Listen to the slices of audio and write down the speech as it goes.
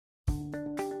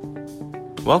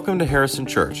Welcome to Harrison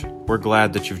Church. We're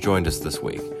glad that you've joined us this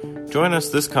week. Join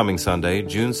us this coming Sunday,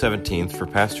 June 17th, for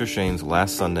Pastor Shane's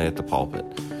last Sunday at the pulpit.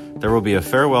 There will be a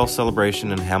farewell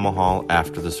celebration in Hamel Hall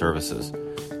after the services.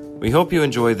 We hope you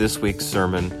enjoy this week's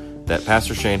sermon that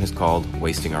Pastor Shane has called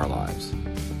Wasting Our Lives.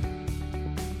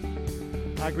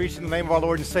 I greet you in the name of our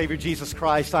Lord and Savior, Jesus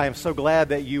Christ. I am so glad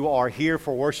that you are here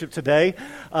for worship today.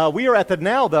 We are at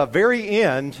the very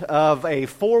end of a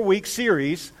 4-week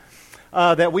series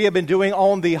that we have been doing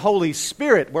on the Holy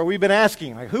Spirit, where we've been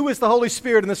asking, who is the Holy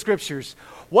Spirit in the Scriptures?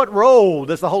 What role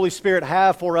does the Holy Spirit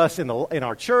have for us in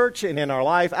our church and in our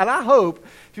life? And I hope,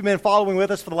 if you've been following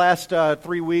with us for the last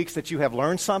 3 weeks, that you have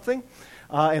learned something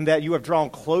and that you have drawn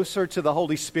closer to the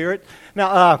Holy Spirit.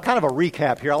 Now, kind of a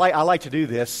recap here. I like to do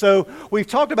this. So we've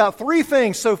talked about 3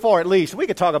 things so far, at least. We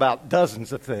could talk about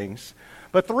dozens of things.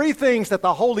 But 3 things that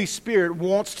the Holy Spirit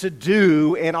wants to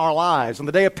do in our lives. On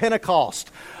the day of Pentecost,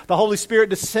 the Holy Spirit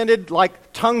descended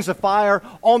like tongues of fire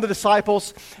on the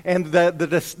disciples, and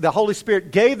the Holy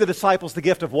Spirit gave the disciples the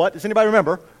gift of what? Does anybody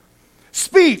remember?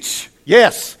 Speech.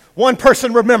 Yes, one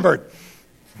person remembered.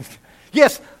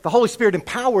 Yes, the Holy Spirit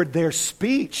empowered their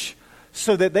speech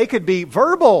so that they could be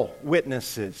verbal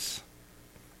witnesses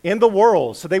in the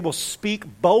world, so they will speak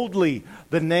boldly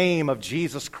the name of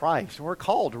Jesus Christ. We're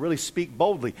called to really speak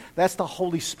boldly. That's the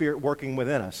Holy Spirit working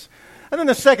within us. And then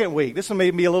the second week, this one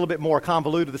may be a little bit more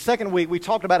convoluted. The second week, we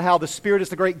talked about how the Spirit is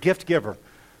the great gift giver.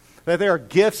 That there are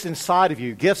gifts inside of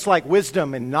you, gifts like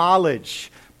wisdom and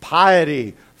knowledge,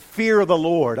 piety, fear of the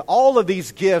Lord. All of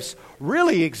these gifts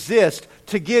really exist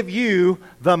to give you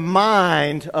the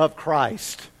mind of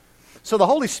Christ. So the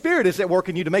Holy Spirit is at work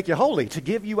in you to make you holy, to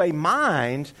give you a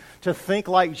mind to think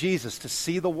like Jesus, to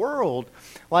see the world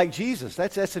like Jesus.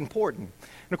 That's important.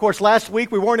 And of course, last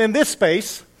week we weren't in this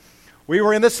space. We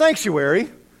were in the sanctuary,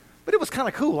 but it was kind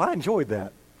of cool. I enjoyed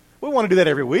that. We want to do that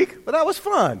every week, but that was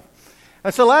fun.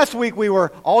 And so last week we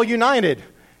were all united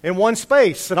in one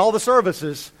space in all the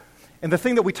services. And the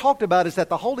thing that we talked about is that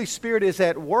the Holy Spirit is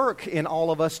at work in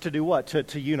all of us to do what?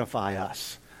 To unify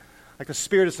us. Like the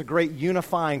Spirit is the great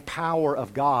unifying power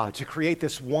of God to create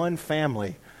this one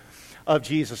family of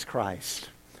Jesus Christ.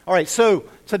 All right, so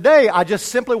today I just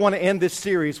simply want to end this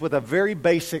series with a very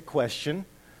basic question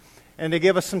and to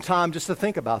give us some time just to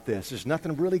think about this. There's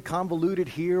nothing really convoluted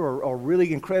here or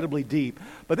really incredibly deep,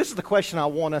 but this is the question I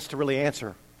want us to really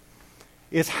answer,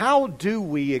 is how do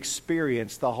we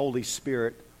experience the Holy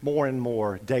Spirit more and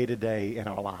more day to day in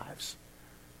our lives?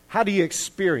 How do you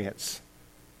experience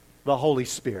the Holy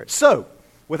Spirit? So,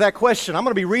 with that question, I'm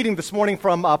going to be reading this morning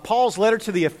from Paul's letter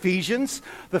to the Ephesians,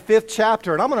 the 5th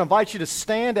chapter, and I'm going to invite you to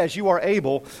stand as you are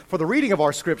able for the reading of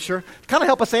our scripture to kind of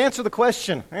help us answer the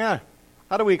question,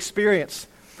 how do we experience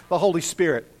the Holy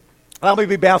Spirit? I'll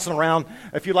be bouncing around.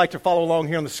 If you'd like to follow along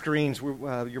here on the screens,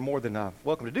 you're more than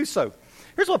welcome to do so.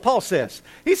 Here's what Paul says.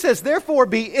 He says, therefore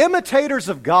be imitators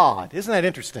of God. Isn't that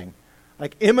interesting?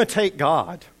 Like imitate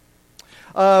God.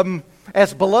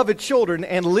 As beloved children,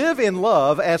 and live in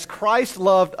love as Christ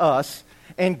loved us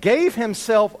and gave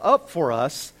himself up for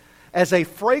us as a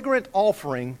fragrant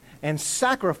offering and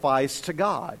sacrifice to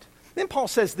God. Then Paul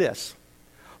says this,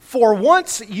 for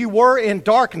once you were in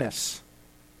darkness,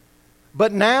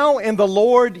 but now in the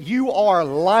Lord you are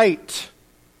light.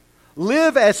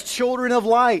 Live as children of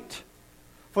light,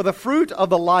 for the fruit of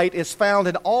the light is found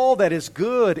in all that is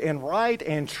good and right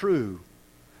and true.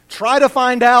 Try to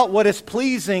find out what is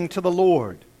pleasing to the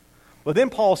Lord. But then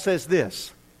Paul says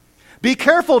this, be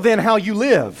careful then how you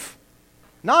live,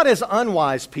 not as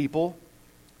unwise people,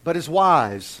 but as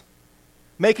wise,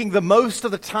 making the most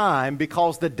of the time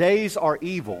because the days are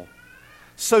evil.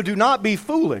 So do not be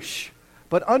foolish,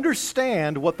 but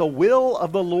understand what the will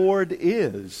of the Lord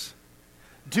is.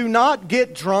 Do not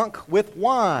get drunk with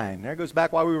wine. There goes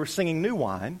back why we were singing new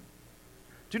wine.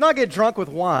 Do not get drunk with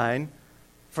wine,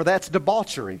 for that's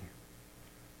debauchery,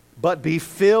 but be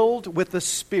filled with the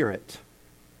Spirit.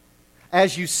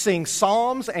 As you sing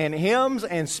psalms and hymns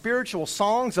and spiritual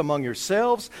songs among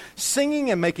yourselves,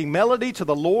 singing and making melody to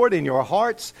the Lord in your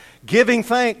hearts, giving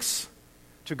thanks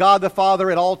to God the Father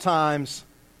at all times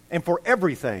and for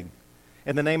everything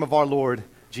in the name of our Lord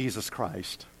Jesus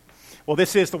Christ. Well,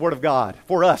 this is the Word of God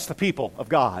for us, the people of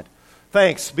God.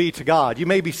 Thanks be to God. You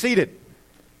may be seated.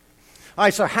 All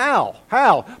right, so how?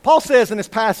 Paul says in this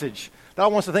passage that I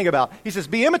want us to think about, he says,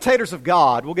 be imitators of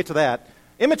God. We'll get to that.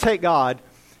 Imitate God.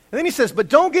 And then he says, but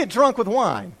don't get drunk with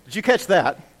wine. Did you catch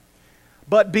that?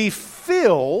 But be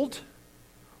filled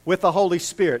with the Holy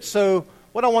Spirit. So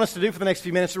what I want us to do for the next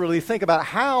few minutes is really think about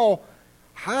how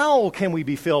can we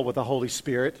be filled with the Holy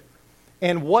Spirit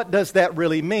And what does that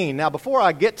really mean? Now, before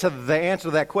I get to the answer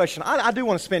to that question, I do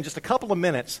want to spend just a couple of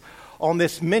minutes on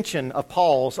this mention of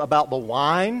Paul's about the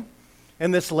wine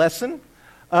in this lesson.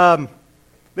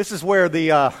 This is where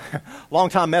the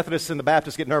longtime Methodists and the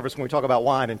Baptists get nervous when we talk about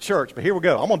wine in church, but here we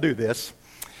go. I'm going to do this.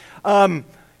 A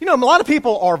lot of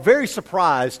people are very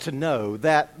surprised to know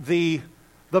that the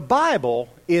Bible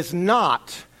is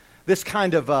not this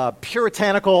kind of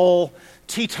puritanical,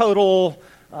 teetotal,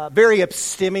 very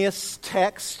abstemious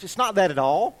text. It's not that at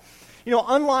all.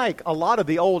 Unlike a lot of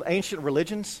the old ancient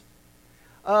religions,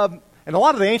 and a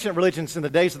lot of the ancient religions in the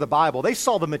days of the Bible, they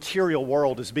saw the material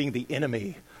world as being the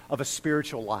enemy of a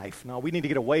spiritual life. No, we need to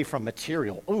get away from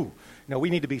material. We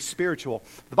need to be spiritual.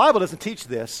 The Bible doesn't teach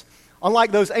this.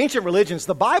 Unlike those ancient religions,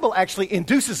 the Bible actually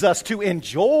induces us to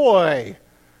enjoy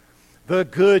the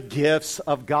good gifts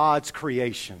of God's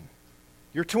creation.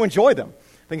 You're to enjoy them.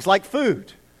 Things like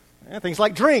food, things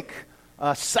like drink,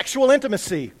 sexual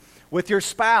intimacy with your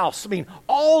spouse.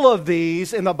 All of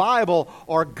these in the Bible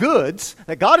are goods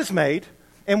that God has made,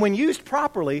 and when used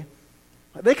properly,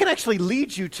 they can actually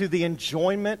lead you to the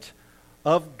enjoyment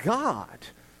of God.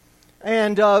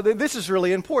 And this is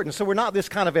really important. So we're not this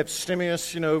kind of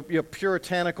abstemious,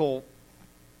 puritanical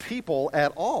people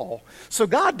at all. So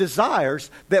God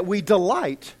desires that we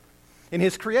delight in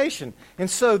His creation. And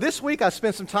so this week I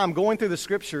spent some time going through the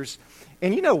Scriptures,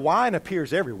 and wine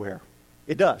appears everywhere.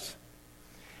 It does.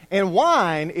 And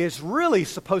wine is really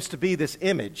supposed to be this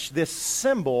image, this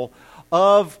symbol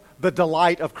of the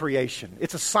delight of creation.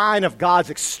 It's a sign of God's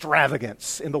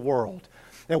extravagance in the world.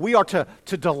 That we are to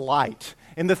delight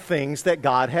in the things that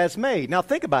God has made. Now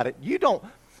think about it.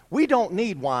 We don't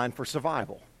need wine for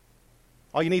survival.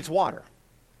 All you need is water.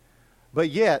 But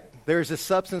yet, there's this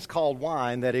substance called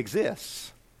wine that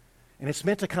exists. And it's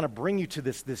meant to kind of bring you to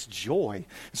this joy.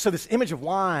 So this image of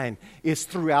wine is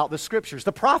throughout the Scriptures.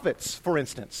 The prophets, for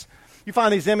instance. You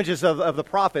find these images of the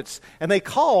prophets, and they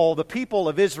call the people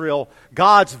of Israel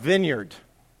God's vineyard.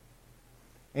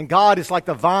 And God is like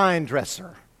the vine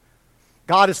dresser.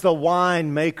 God is the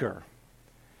wine maker.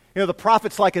 The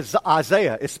prophets like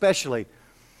Isaiah especially,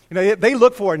 they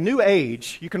look for a new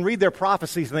age. You can read their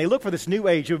prophecies, and they look for this new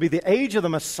age. It would be the age of the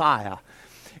Messiah.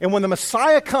 And when the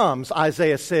Messiah comes,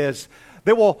 Isaiah says,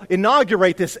 they will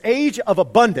inaugurate this age of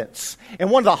abundance. And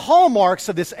one of the hallmarks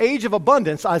of this age of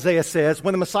abundance, Isaiah says,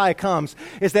 when the Messiah comes,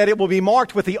 is that it will be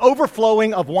marked with the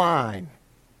overflowing of wine.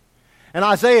 And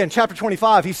Isaiah in chapter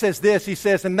 25, he says this, he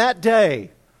says, in that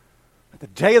day, the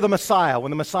day of the Messiah,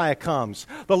 when the Messiah comes,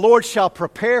 the Lord shall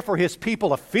prepare for His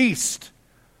people a feast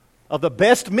of the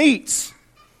best meats,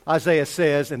 Isaiah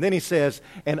says, and then he says,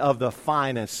 and of the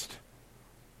finest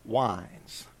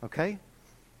wines. Okay?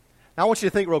 Now I want you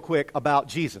to think real quick about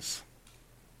Jesus.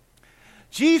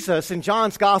 Jesus in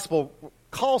John's Gospel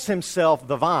calls Himself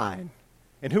the vine.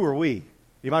 And who are we?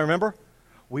 You might remember?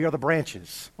 We are the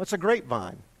branches. What's a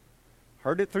grapevine?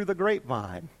 Heard it through the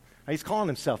grapevine. He's calling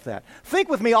Himself that. Think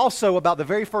with me also about the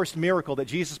very first miracle that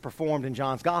Jesus performed in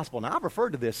John's Gospel. Now, I've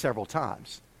referred to this several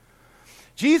times.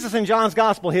 Jesus in John's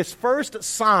Gospel, His first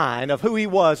sign of who He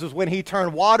was when He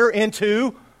turned water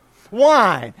into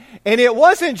wine. And it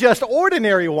wasn't just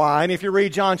ordinary wine, if you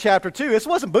read John chapter 2. This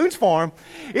wasn't Boone's Farm.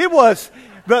 It was,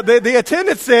 the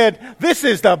attendant said, this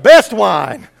is the best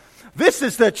wine. This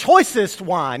is the choicest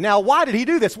wine. Now, why did He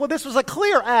do this? Well, this was a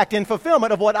clear act in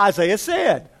fulfillment of what Isaiah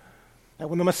said. That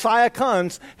when the Messiah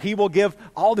comes, He will give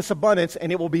all this abundance,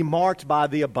 and it will be marked by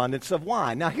the abundance of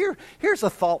wine. Now, here's a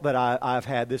thought that I've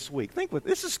had this week.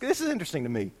 This is interesting to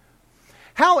me.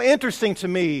 How interesting to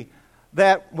me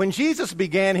that when Jesus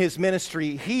began His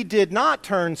ministry, He did not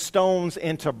turn stones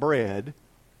into bread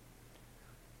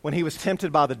when He was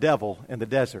tempted by the devil in the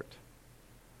desert.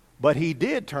 But He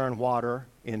did turn water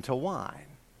into wine.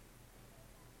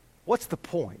 What's the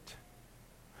point?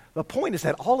 The point is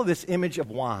that all of this image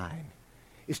of wine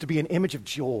is to be an image of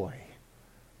joy.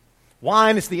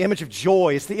 Wine is the image of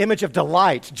joy. It's the image of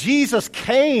delight. Jesus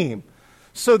came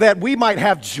so that we might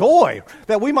have joy,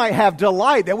 that we might have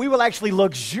delight, that we will actually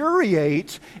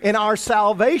luxuriate in our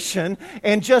salvation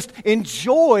and just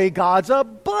enjoy God's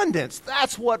abundance.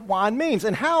 That's what wine means.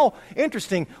 And how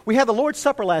interesting, we had the Lord's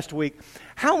Supper last week.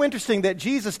 How interesting that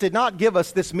Jesus did not give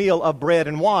us this meal of bread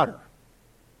and water.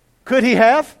 Could He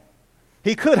have?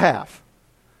 He could have.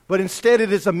 But instead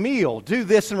it is a meal. Do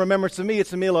this in remembrance of me.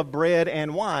 It's a meal of bread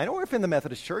and wine. Or if in the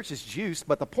Methodist Church, it's juice.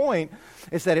 But the point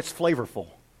is that it's flavorful.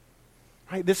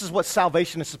 Right? This is what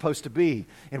salvation is supposed to be.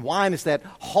 And wine is that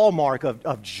hallmark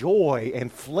of joy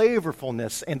and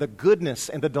flavorfulness and the goodness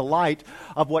and the delight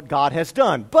of what God has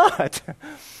done. But,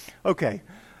 okay,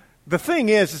 the thing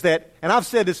is that, and I've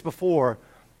said this before,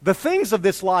 the things of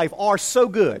this life are so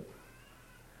good.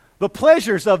 the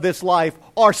pleasures of this life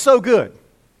are so good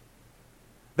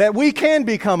that we can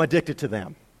become addicted to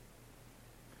them.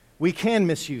 We can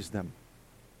misuse them.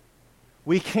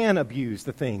 We can abuse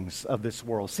the things of this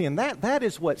world. See, and that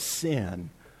is what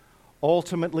sin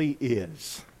ultimately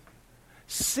is.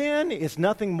 Sin is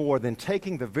nothing more than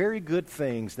taking the very good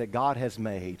things that God has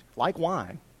made, like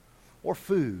wine, or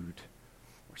food,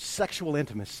 or sexual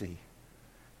intimacy,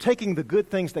 taking the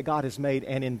good things that God has made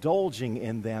and indulging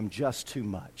in them just too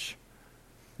much.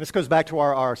 This goes back to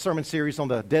our sermon series on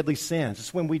the deadly sins.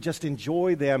 It's when we just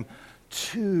enjoy them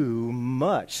too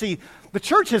much. See, the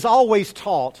church has always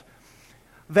taught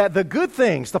that the good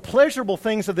things, the pleasurable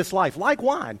things of this life, like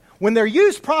wine, when they're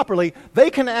used properly, they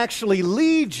can actually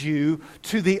lead you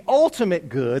to the ultimate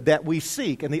good that we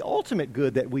seek. And the ultimate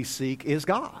good that we seek is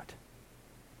God.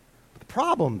 The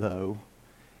problem, though,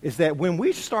 is that when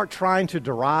we start trying to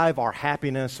derive our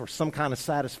happiness or some kind of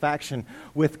satisfaction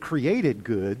with created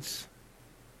goods,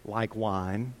 like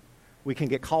wine, we can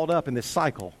get caught up in this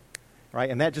cycle, right?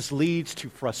 And that just leads to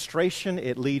frustration.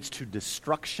 It leads to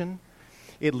destruction.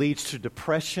 It leads to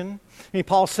depression. I mean,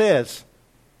 Paul says,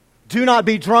 do not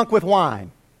be drunk with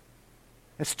wine.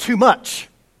 It's too much.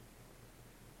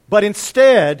 But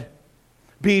instead,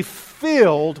 be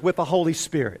filled with the Holy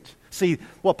Spirit. See,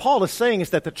 what Paul is saying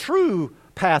is that the true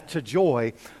path to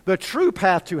joy, the true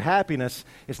path to happiness,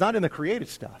 is not in the created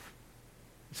stuff.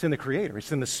 It's in the Creator.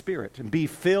 It's in the Spirit. And be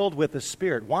filled with the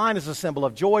Spirit. Wine is a symbol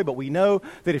of joy, but we know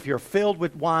that if you're filled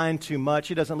with wine too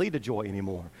much, it doesn't lead to joy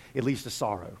anymore. It leads to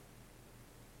sorrow.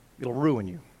 It'll ruin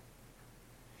you.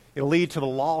 It'll lead to the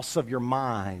loss of your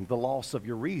mind, the loss of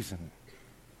your reason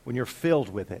when you're filled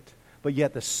with it. But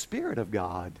yet the Spirit of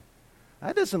God,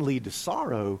 that doesn't lead to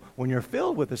sorrow. When you're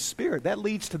filled with the Spirit, that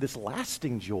leads to this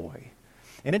lasting joy.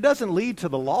 And it doesn't lead to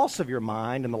the loss of your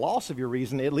mind and the loss of your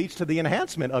reason. It leads to the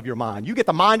enhancement of your mind. You get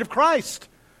the mind of Christ.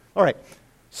 All right,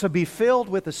 so be filled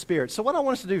with the Spirit. So what I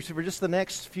want us to do for just the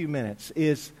next few minutes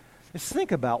is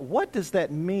think about, what does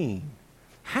that mean?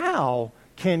 How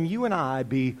can you and I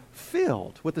be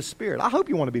filled with the Spirit? I hope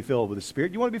you want to be filled with the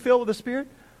Spirit. You want to be filled with the Spirit?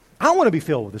 I want to be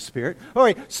filled with the Spirit. All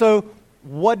right, so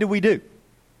what do we do?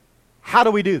 How do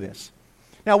we do this?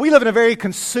 Now, we live in a very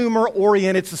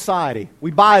consumer-oriented society. We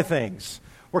buy things.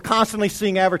 We're constantly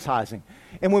seeing advertising.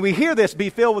 And when we hear this, be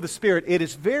filled with the Spirit, it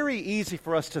is very easy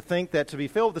for us to think that to be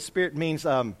filled with the Spirit means,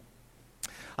 like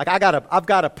I've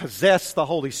got to possess the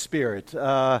Holy Spirit.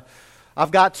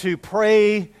 I've got to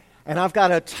pray, and I've got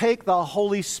to take the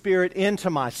Holy Spirit into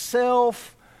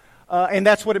myself. And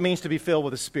that's what it means to be filled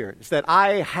with the Spirit. It's that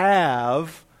I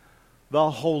have the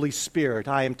Holy Spirit.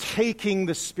 I am taking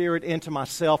the Spirit into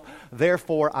myself,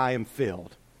 therefore I am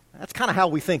filled. That's kind of how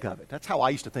we think of it. That's how I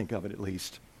used to think of it, at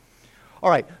least.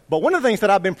 All right, but one of the things that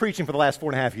I've been preaching for the last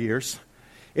 4.5 years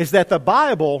is that the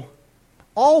Bible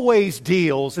always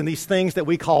deals in these things that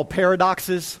we call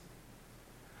paradoxes.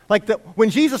 Like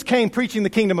when Jesus came preaching the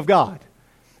kingdom of God,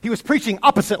 he was preaching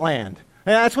opposite land.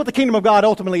 And that's what the kingdom of God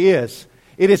ultimately is.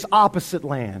 It is opposite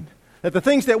land. That the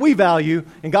things that we value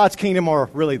in God's kingdom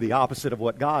are really the opposite of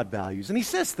what God values. And he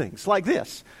says things like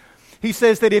this. He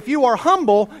says that if you are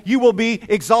humble, you will be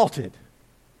exalted.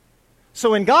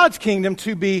 So in God's kingdom,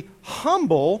 to be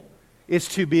humble is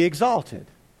to be exalted.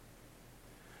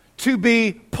 To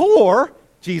be poor,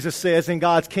 Jesus says in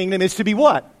God's kingdom, is to be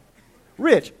what?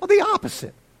 Rich. Well, the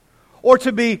opposite. Or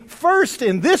to be first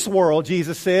in this world,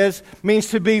 Jesus says, means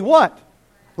to be what?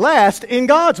 Last in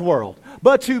God's world.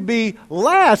 But to be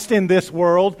last in this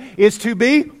world is to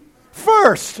be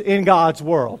first in God's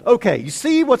world. Okay, you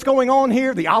see what's going on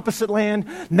here? The opposite land.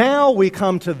 Now we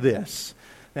come to this.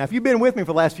 Now, if you've been with me for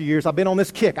the last few years, I've been on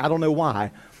this kick. I don't know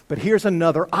why. But here's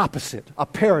another opposite, a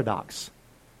paradox.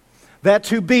 That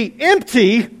to be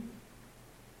empty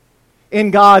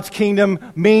in God's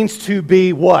kingdom means to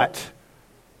be what?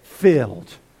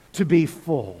 Filled. To be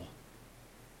full.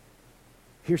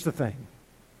 Here's the thing.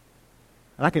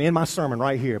 And I can end my sermon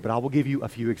right here, but I will give you a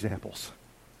few examples.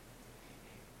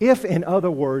 If, in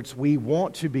other words, we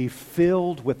want to be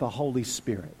filled with the Holy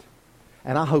Spirit,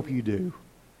 and I hope you do,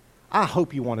 I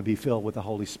hope you want to be filled with the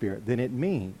Holy Spirit, then it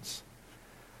means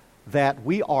that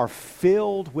we are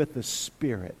filled with the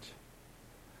Spirit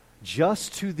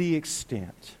just to the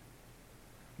extent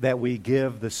that we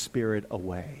give the Spirit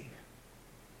away.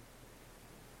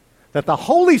 That the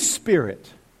Holy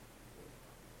Spirit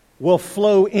will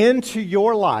flow into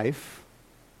your life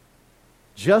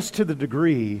just to the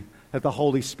degree that the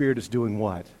Holy Spirit is doing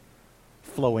what?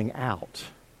 Flowing out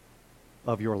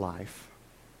of your life.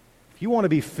 If you want to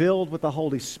be filled with the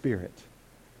Holy Spirit,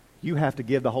 you have to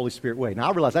give the Holy Spirit away. Now,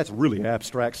 I realize that's really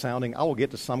abstract sounding. I will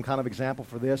get to some kind of example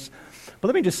for this. But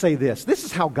let me just say this. This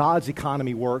is how God's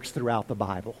economy works throughout the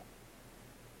Bible.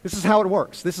 This is how it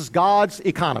works. This is God's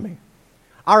economy.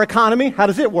 Our economy, how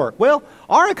does it work? Well,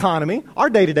 our economy, our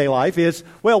day-to-day life is,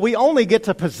 well, we only get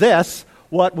to possess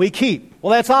what we keep.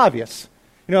 Well, that's obvious.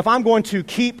 You know, if I'm going to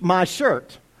keep my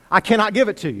shirt, I cannot give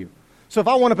it to you. So if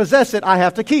I want to possess it, I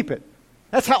have to keep it.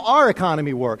 That's how our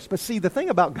economy works. But see, the thing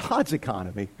about God's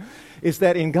economy is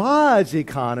that in God's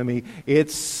economy,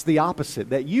 it's the opposite,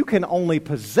 that you can only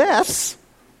possess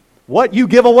what you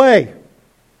give away.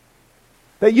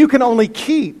 That you can only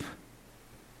keep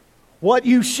what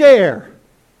you share.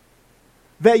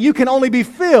 That you can only be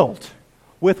filled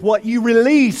with what you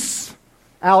release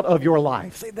out of your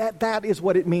life. See, that is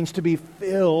what it means to be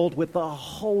filled with the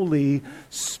Holy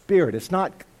Spirit. It's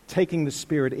not taking the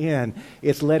Spirit in,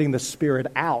 it's letting the Spirit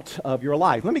out of your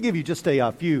life. Let me give you just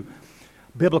a few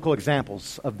biblical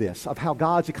examples of this, of how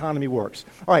God's economy works.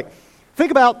 All right,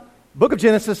 think about book of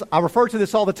Genesis. I refer to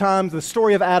this all the time, the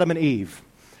story of Adam and Eve.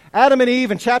 Adam and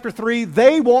Eve in chapter 3,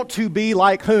 they want to be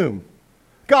like whom?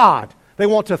 God. They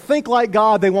want to think like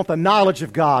God. They want the knowledge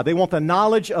of God. They want the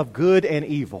knowledge of good and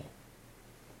evil.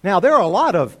 Now, there are a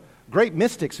lot of great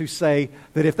mystics who say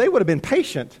that if they would have been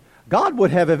patient, God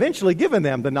would have eventually given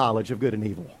them the knowledge of good and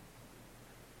evil.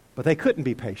 But they couldn't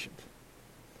be patient.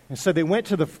 And so they went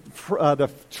to the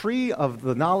tree of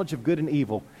the knowledge of good and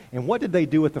evil. And what did they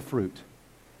do with the fruit?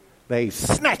 They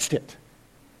snatched it.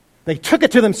 They took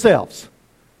it to themselves.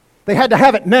 They had to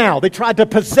have it now. They tried to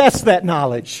possess that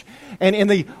knowledge. And in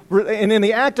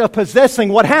the act of possessing,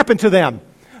 what happened to them?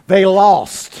 They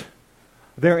lost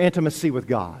their intimacy with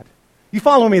God. You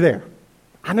follow me there?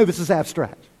 I know this is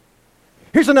abstract.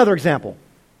 Here's another example.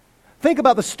 Think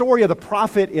about the story of the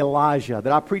prophet Elijah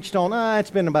that I preached on. It's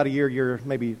been about a year,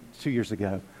 maybe 2 years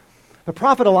ago. The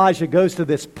prophet Elijah goes to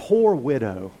this poor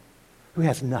widow who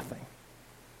has nothing.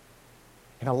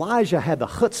 And Elijah had the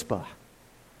chutzpah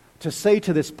to say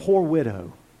to this poor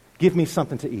widow, give me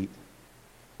something to eat.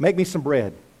 Make me some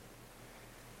bread.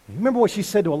 You remember what she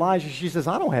said to Elijah? She says,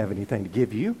 I don't have anything to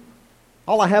give you.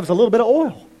 All I have is a little bit of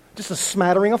oil. Just a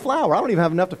smattering of flour. I don't even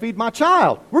have enough to feed my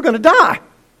child. We're going to die.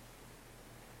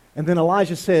 And then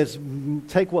Elijah says,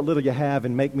 take what little you have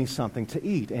and make me something to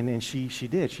eat. And then she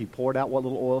did. She poured out what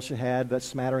little oil she had, that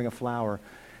smattering of flour.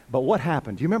 But what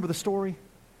happened? Do you remember the story?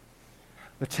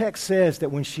 The text says that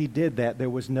when she did that, there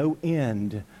was no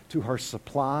end to her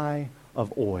supply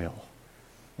of oil.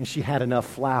 And she had enough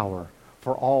flour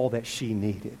for all that she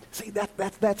needed. See,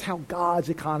 that's how God's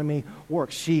economy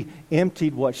works. She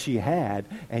emptied what she had,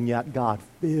 and yet God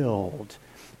filled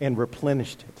and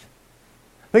replenished it.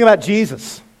 Think about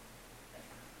Jesus.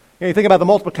 You think about the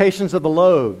multiplications of the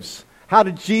loaves. How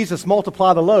did Jesus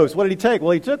multiply the loaves? What did he take?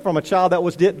 Well, he took from a child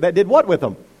that did what with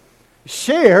them?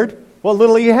 Shared what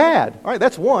little he had. All right,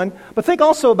 that's one. But think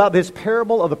also about this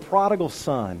parable of the prodigal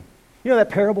son. You know that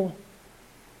parable?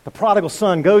 The prodigal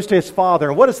son goes to his father,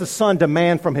 and what does the son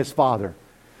demand from his father?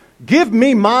 Give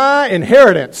me my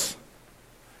inheritance.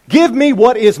 Give me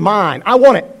what is mine. I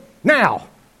want it now.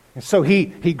 And so he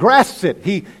grasps it.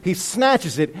 He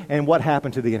snatches it, and what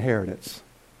happened to the inheritance?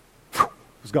 It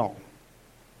was gone.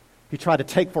 He tried to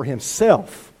take for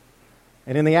himself,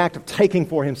 and in the act of taking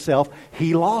for himself,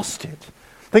 he lost it.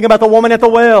 Think about the woman at the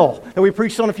well that we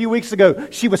preached on a few weeks ago.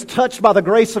 She was touched by the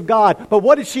grace of God, but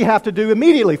what did she have to do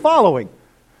immediately following?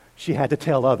 She had to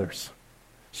tell others.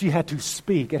 She had to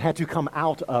speak. It had to come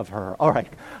out of her. All right,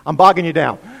 I'm bogging you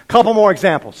down. A couple more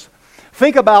examples.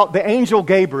 Think about the angel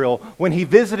Gabriel when he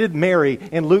visited Mary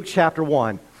in Luke chapter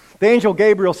 1. The angel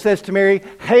Gabriel says to Mary,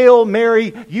 Hail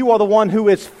Mary, you are the one who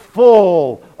is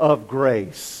full of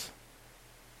grace.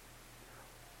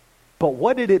 But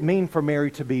what did it mean for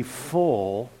Mary to be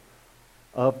full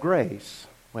of grace?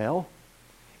 Well,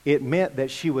 it meant that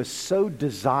she was so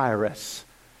desirous.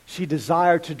 She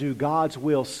desired to do God's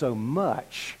will so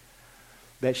much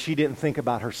that she didn't think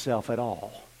about herself at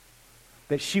all.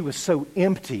 That she was so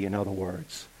empty, in other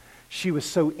words. She was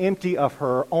so empty of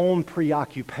her own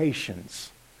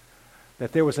preoccupations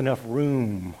that there was enough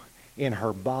room in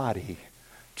her body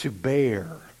to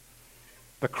bear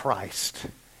the Christ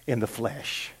in the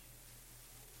flesh.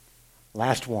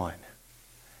 Last one.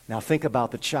 Now think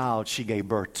about the child she gave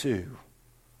birth to.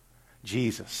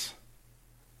 Jesus.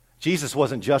 Jesus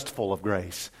wasn't just full of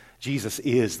grace. Jesus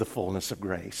is the fullness of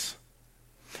grace.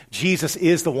 Jesus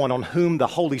is the one on whom the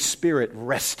Holy Spirit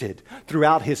rested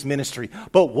throughout his ministry.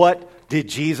 But what did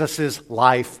Jesus'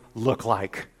 life look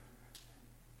like?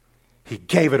 He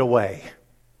gave it away.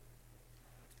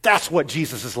 That's what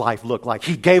Jesus' life looked like.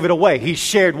 He gave it away. He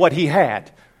shared what he had.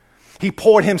 He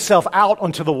poured himself out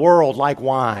onto the world like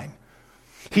wine.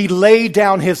 He laid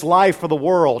down his life for the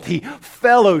world. He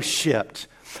fellowshipped.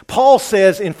 Paul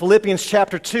says in Philippians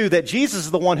chapter 2 that Jesus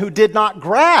is the one who did not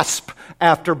grasp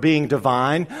after being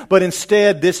divine, but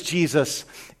instead this Jesus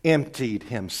emptied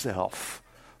himself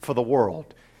for the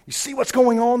world. You see what's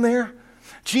going on there?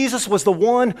 Jesus was the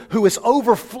one who is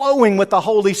overflowing with the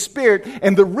Holy Spirit,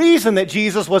 and the reason that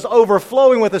Jesus was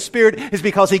overflowing with the Spirit is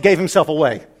because he gave himself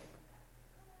away.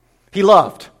 He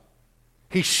loved.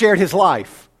 He shared his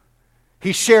life.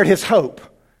 He shared his hope.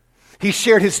 He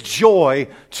shared his joy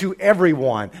to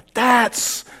everyone.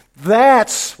 That's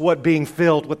what being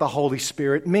filled with the Holy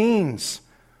Spirit means.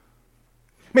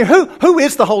 I mean, who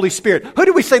is the Holy Spirit? Who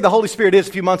did we say the Holy Spirit is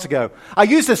a few months ago? I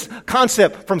used this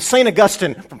concept from St.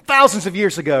 Augustine from thousands of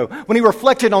years ago when he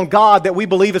reflected on God that we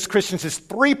believe as Christians is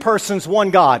three persons, one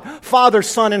God, Father,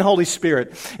 Son, and Holy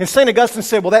Spirit. And St. Augustine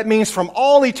said, well, that means from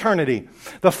all eternity,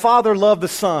 the Father loved the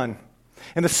Son,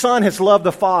 and the Son has loved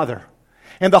the Father,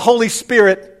 and the Holy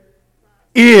Spirit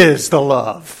is the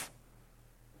love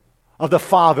of the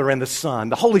Father and the Son.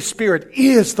 The Holy Spirit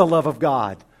is the love of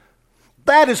God.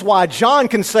 That is why John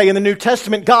can say in the New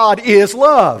Testament, God is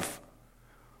love.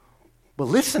 But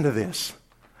listen to this.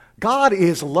 God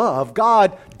is love.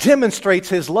 God demonstrates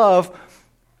his love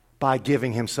by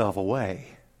giving himself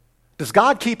away. Does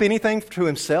God keep anything to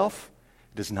himself?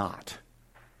 He does not.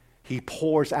 He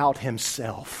pours out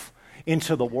himself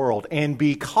into the world. And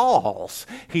because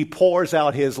he pours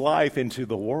out his life into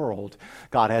the world,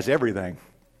 God has everything.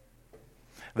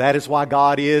 That is why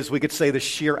God is, we could say, the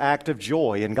sheer act of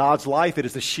joy. In God's life, it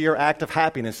is the sheer act of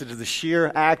happiness. It is the sheer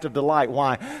act of delight.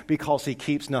 Why? Because he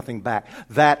keeps nothing back.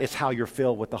 That is how you're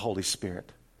filled with the Holy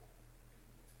Spirit.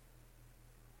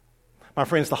 My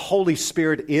friends, the Holy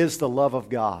Spirit is the love of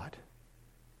God.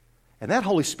 And that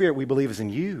Holy Spirit, we believe, is in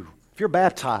you. If you're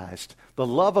baptized, the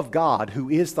love of God, who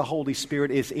is the Holy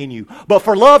Spirit, is in you. But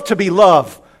for love to be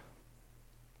love,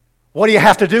 what do you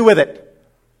have to do with it?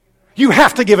 You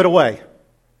have to give it away.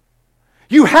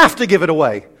 You have to give it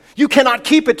away. You cannot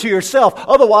keep it to yourself.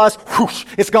 Otherwise, whoosh,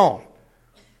 it's gone.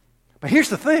 But here's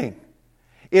the thing.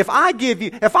 If I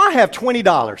have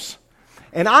 $20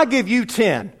 and I give you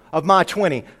 10 of my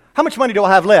 20, how much money do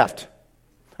I have left?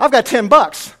 I've got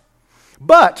 $10.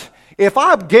 But if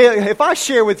I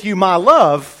share with you my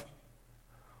love,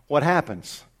 what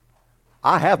happens?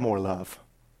 I have more love.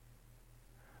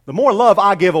 The more love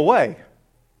I give away,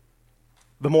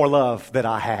 the more love that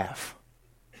I have.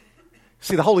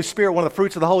 See, the Holy Spirit, one of the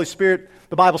fruits of the Holy Spirit,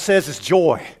 the Bible says, is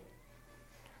joy.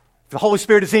 If the Holy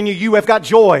Spirit is in you, you have got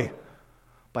joy.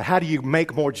 But how do you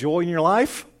make more joy in your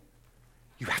life?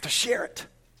 You have to share it.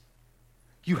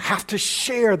 You have to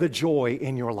share the joy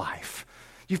in your life.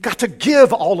 You've got to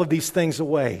give all of these things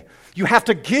away. You have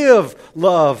to give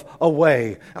love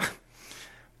away. I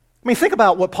mean, think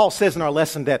about what Paul says in our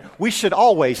lesson that we should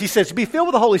always, he says, be filled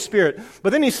with the Holy Spirit, but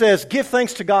then he says, give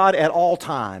thanks to God at all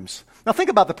times. Now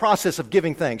think about the process of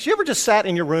giving thanks. You ever just sat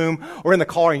in your room or in the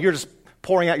car and you're just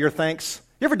pouring out your thanks?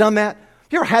 You ever done that?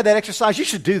 You ever had that exercise? You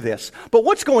should do this. But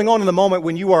what's going on in the moment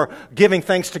when you are giving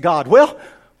thanks to God? Well,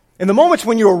 in the moments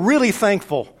when you are really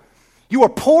thankful, you are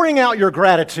pouring out your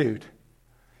gratitude.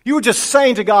 You are just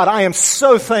saying to God, I am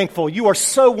so thankful. You are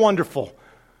so wonderful.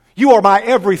 You are my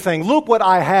everything. Look what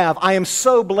I have. I am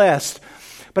so blessed.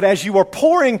 But as you are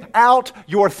pouring out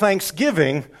your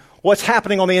thanksgiving, what's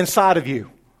happening on the inside of you?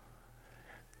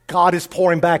 God is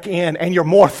pouring back in, and you're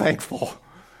more thankful.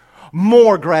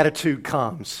 More gratitude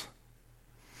comes.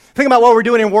 Think about what we're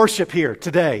doing in worship here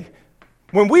today.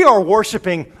 When we are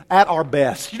worshiping at our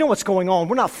best, you know what's going on?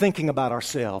 We're not thinking about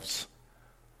ourselves.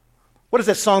 What is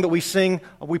that song that we sing?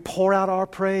 We pour out our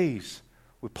praise.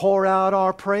 We pour out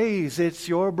our praise. It's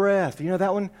your breath. You know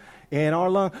that one? In our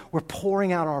lung. We're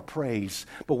pouring out our praise.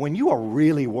 But when you are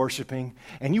really worshiping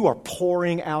and you are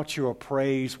pouring out your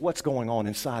praise, what's going on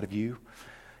inside of you?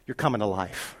 You're coming to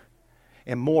life.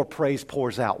 And more praise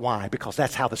pours out. Why? Because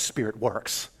that's how the Spirit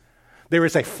works. There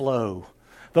is a flow.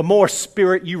 The more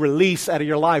Spirit you release out of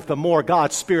your life, the more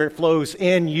God's Spirit flows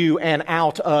in you and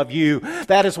out of you.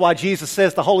 That is why Jesus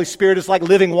says the Holy Spirit is like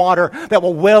living water that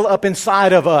will well up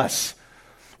inside of us.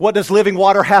 What does living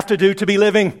water have to do to be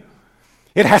living?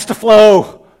 It has to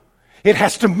flow. It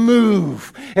has to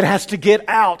move. It has to get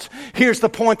out. Here's the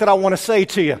point that I want to say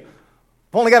to you.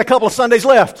 I've only got a couple of Sundays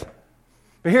left.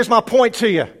 But here's my point to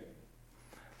you.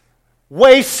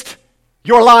 Waste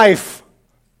your life.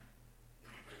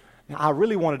 Now, I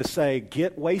really wanted to say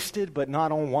get wasted, but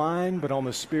not on wine, but on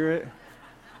the Spirit.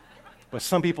 But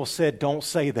some people said don't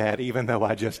say that, even though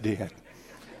I just did.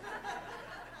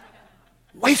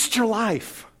 Waste your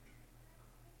life.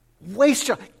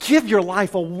 Give your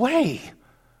life away.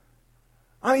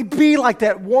 I mean, be like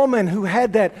that woman who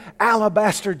had that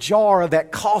alabaster jar of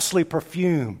that costly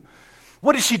perfume.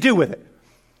 What did she do with it?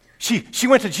 She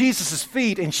went to Jesus'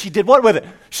 feet and she did what with it?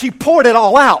 She poured it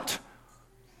all out. It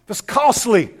was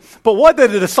costly. But what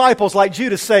did the disciples like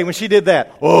Judas say when she did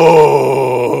that?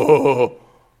 Oh,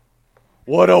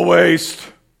 what a waste.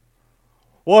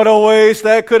 What a waste.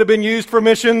 That could have been used for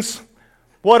missions.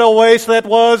 What a waste that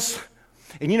was.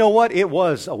 And you know what? It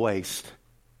was a waste.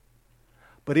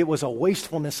 But it was a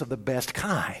wastefulness of the best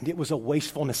kind. It was a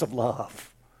wastefulness of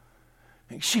love.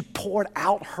 And she poured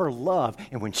out her love.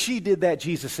 And when she did that,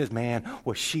 Jesus says, man,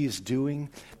 what she is doing,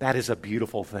 that is a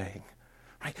beautiful thing.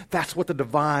 Right? That's what the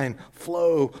divine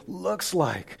flow looks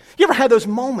like. You ever had those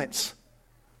moments?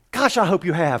 Gosh, I hope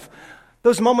you have.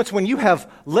 Those moments when you have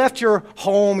left your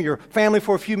home, your family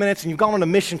for a few minutes, and you've gone on a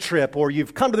mission trip, or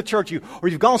you've come to the church, or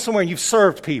you've gone somewhere and you've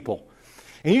served people.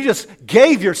 And you just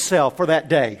gave yourself for that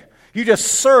day. You just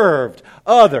served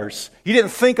others. You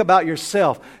didn't think about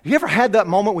yourself. You ever had that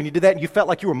moment when you did that and you felt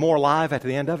like you were more alive at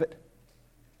the end of it?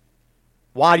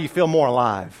 Why do you feel more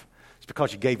alive? It's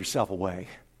because you gave yourself away.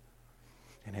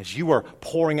 And as you were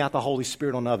pouring out the Holy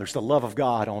Spirit on others, the love of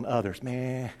God on others,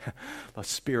 man, the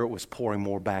Spirit was pouring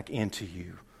more back into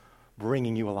you,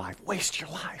 bringing you alive. Waste your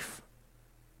life.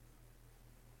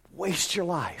 Waste your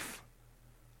life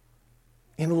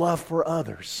in love for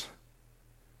others.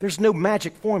 There's no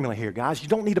magic formula here, guys. You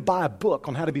don't need to buy a book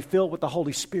on how to be filled with the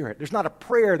Holy Spirit. There's not a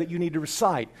prayer that you need to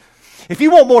recite. If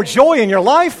you want more joy in your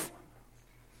life,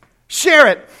 share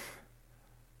it.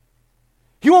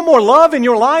 You want more love in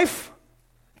your life?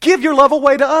 Give your love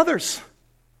away to others.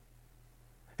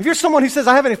 If you're someone who says,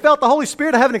 I haven't felt the Holy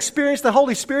Spirit, I haven't experienced the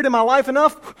Holy Spirit in my life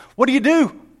enough, what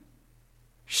do?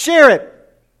 Share it.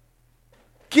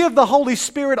 Give the Holy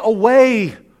Spirit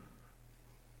away.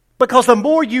 Because the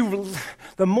more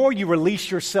you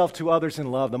release yourself to others in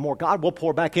love, the more God will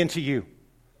pour back into you.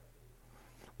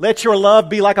 Let your love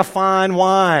be like a fine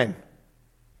wine.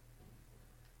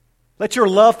 Let your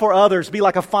love for others be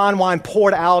like a fine wine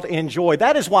poured out in joy.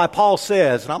 That is why Paul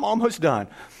says, and I'm almost done,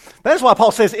 that is why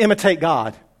Paul says imitate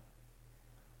God.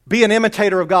 Be an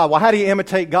imitator of God. Well, how do you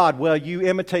imitate God? Well, you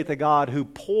imitate the God who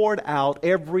poured out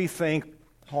everything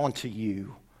onto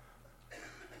you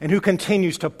and who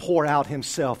continues to pour out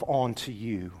himself onto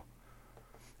you.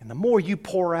 And the more you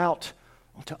pour out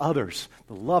onto others,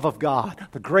 the love of God,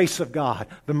 the grace of God,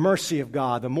 the mercy of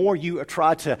God, the more you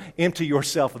try to empty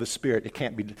yourself of the Spirit, you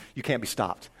can't be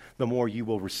stopped. The more you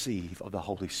will receive of the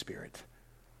Holy Spirit.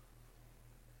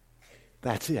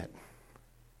 That's it.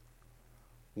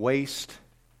 Waste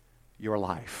your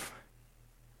life.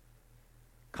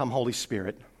 Come, Holy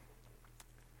Spirit.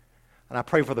 And I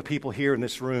pray for the people here in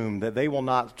this room that they will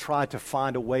not try to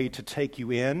find a way to take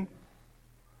you in,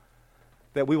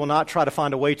 that we will not try to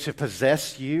find a way to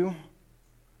possess you,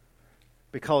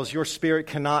 because your Spirit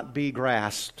cannot be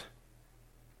grasped.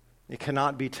 It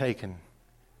cannot be taken.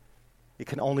 It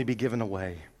can only be given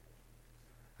away.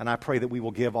 And I pray that we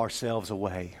will give ourselves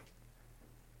away.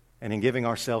 And in giving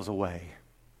ourselves away,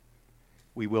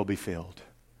 we will be filled.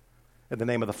 In the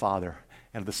name of the Father,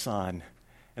 and of the Son,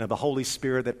 and of the Holy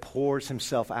Spirit that pours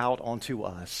himself out onto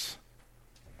us.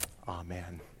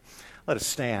 Amen. Let us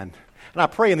stand. And I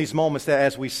pray in these moments that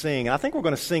as we sing, and I think we're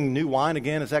going to sing New Wine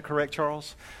again. Is that correct,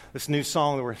 Charles? This new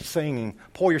song that we're singing,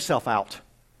 pour yourself out.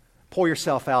 Pour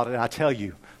yourself out, and I tell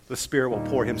you, the Spirit will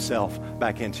pour himself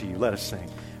back into you. Let us sing.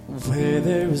 Where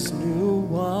there is new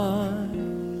wine,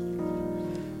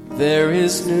 there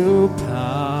is new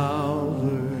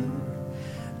power,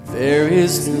 there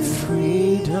is new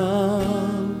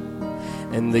freedom,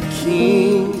 and the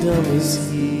kingdom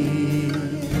is here.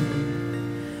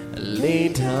 Lay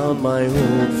down my old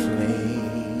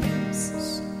flames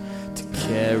to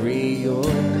carry your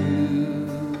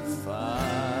new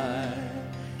fire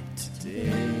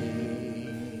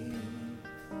today.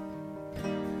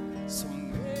 So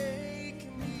make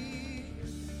me.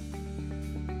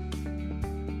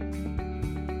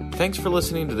 Thanks for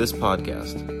listening to this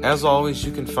podcast. As always,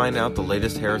 you can find out the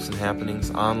latest Harrison happenings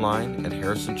online at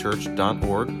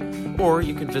harrisonchurch.org, or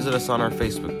you can visit us on our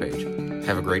Facebook page.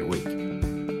 Have a great week.